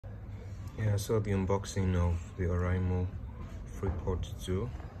Yeah, so the unboxing of the Oraimo Freepods 2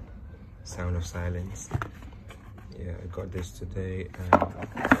 Sound of Silence. Yeah, I got this today and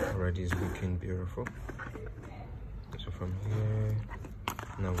already it's looking beautiful. So from here,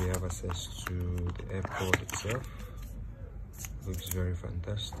 now we have access to the AirPod itself. Looks very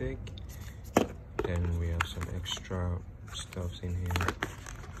fantastic. Then we have some extra stuffs in here.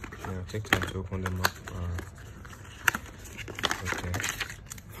 Now take time to open them up. Okay.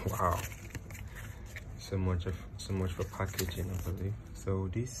 Wow. So much for packaging, I believe. So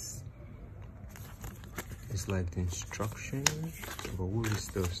this is like the instructions, but who is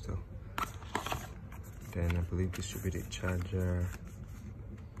still? Then I believe this should be the charger.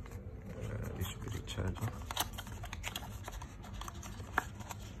 This should be the charger.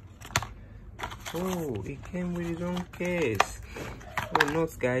 Oh, it came with its own case. Oh,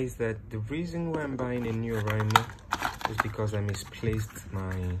 note guys that the reason why I'm buying a new Oraimo is because I misplaced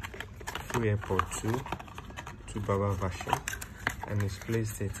my free AirPod 2 Baba version. I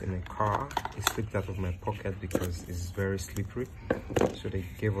misplaced it in a car. It slipped out of my pocket because it's very slippery. So they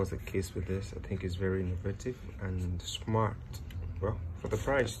gave us a case with this. I think it's very innovative and smart. Well, for the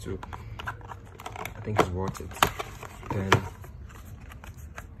price too, I think it's worth it.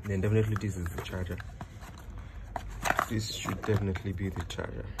 Then definitely this is the charger. This should definitely be the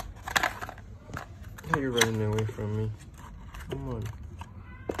charger. Why are you running away from me? Come on.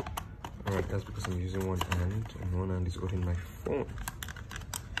 Alright, that's because I'm using one hand and one hand is holding my phone.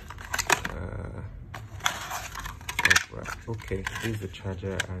 Right. Okay, this is the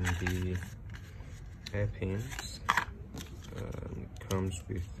charger and the hairpins. Comes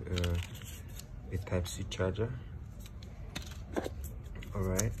with a Type-C charger.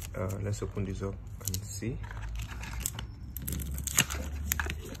 Alright, let's open this up and see.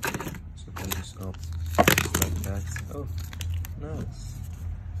 Let's open this up just like that. Oh, nice.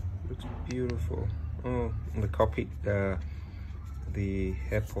 Looks beautiful. Oh, the copy the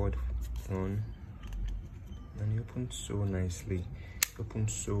AirPod on, and it opens so nicely.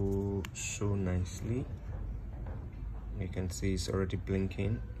 Opens so nicely. You can see it's already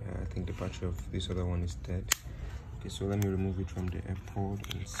blinking. I think the battery of this other one is dead. Okay, so let me remove it from the AirPod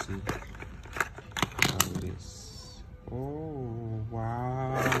and see how it is. Oh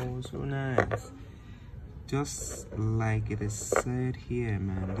wow, so nice. Just like it is said here,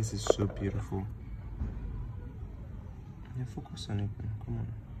 man. This is so beautiful. Yeah, focus on it, man. Come on.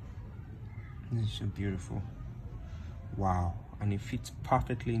 This is so beautiful. Wow. And it fits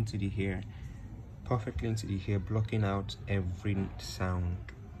perfectly into the hair. Perfectly into the hair, blocking out every sound.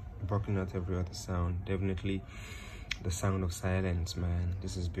 Blocking out every other sound. Definitely the sound of silence, man.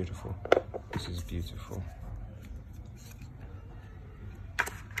 This is beautiful. This is beautiful.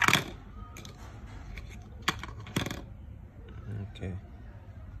 Okay,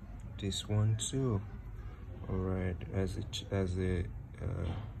 this one too. All right, as a charging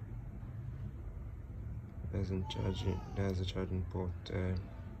port.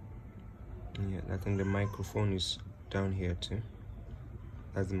 Yeah, I think the microphone is down here too.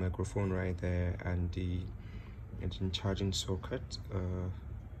 That's the microphone right there, and the charging socket.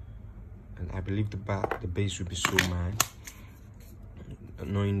 And I believe the base will be so mad,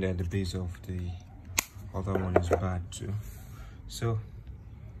 knowing that the base of the other one is bad too. So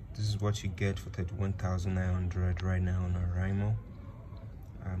this is what you get for 31,900 right now on Oraimo.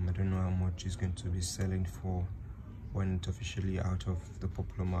 I don't know how much it's going to be selling for when it's officially out of the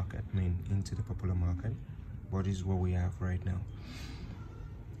popular market, into the popular market, but this is what we have right now.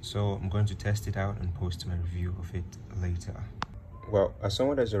 So I'm going to test it out and post my review of it later. Well, as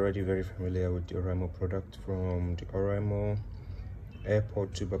someone that's already very familiar with the Oraimo product, from the Oraimo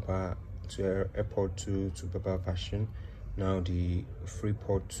AirPod 2 Baba to AirPod 2 to Baba version, now the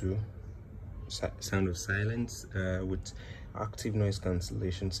Freepod 2 Sound of Silence with active noise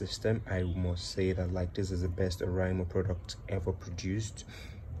cancellation system, I must say that like this is the best Oraimo product ever produced.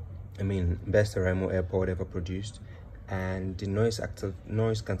 Best Oraimo AirPod ever produced. And the noise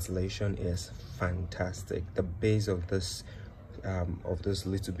cancellation is fantastic. The base of this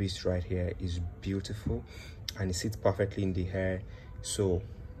little beast right here is beautiful, and it sits perfectly in the hair. So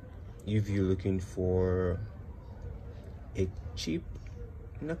if you're looking for a cheap,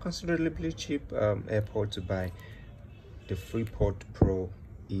 not considerably cheap AirPod to buy, the Freepods Pro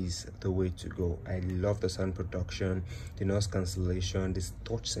is the way to go. I love the sound production, the noise cancellation, this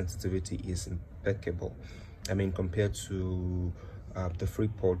touch sensitivity is impeccable. Compared to the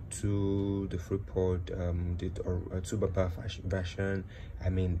Freepod 2, the Freepod 2 Baba version,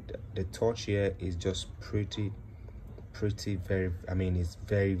 the touch here is just pretty very, it's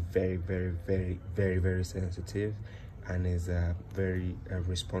very sensitive, and is very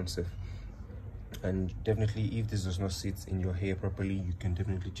responsive. And definitely, if this does not sit in your hair properly, you can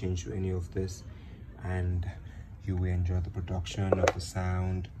definitely change to any of this and you will enjoy the production of the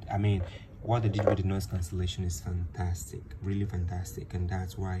sound. I mean, what they did with the noise cancellation is fantastic, really fantastic, and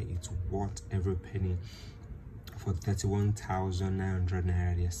that's why it's worth every penny. For 31,900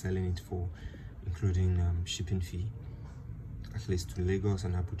 naira they're selling it for, including shipping fee, at least to Lagos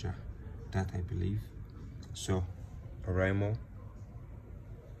and Abuja, that I believe. So Oraimo,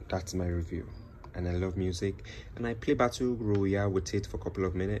 that's my review. And I love music, and I play battle royale with it for a couple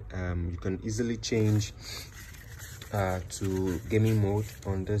of minutes. You can easily change to gaming mode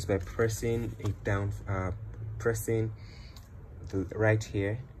on this by pressing it down, pressing the right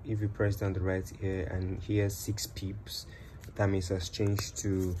here. If you press down the right here and here 6 pips, that means it's changed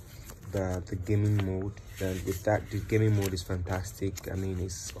to the gaming mode. Then with that, the gaming mode is fantastic. I mean,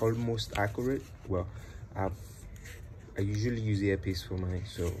 it's almost accurate. Well, I usually use earpiece for mine,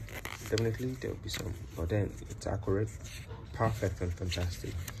 so definitely there'll be some, but then it's accurate, perfect, and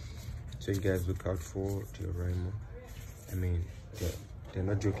fantastic. So you guys look out for the Oraimo. I mean, they're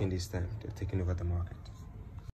not joking this time. They're taking over the market.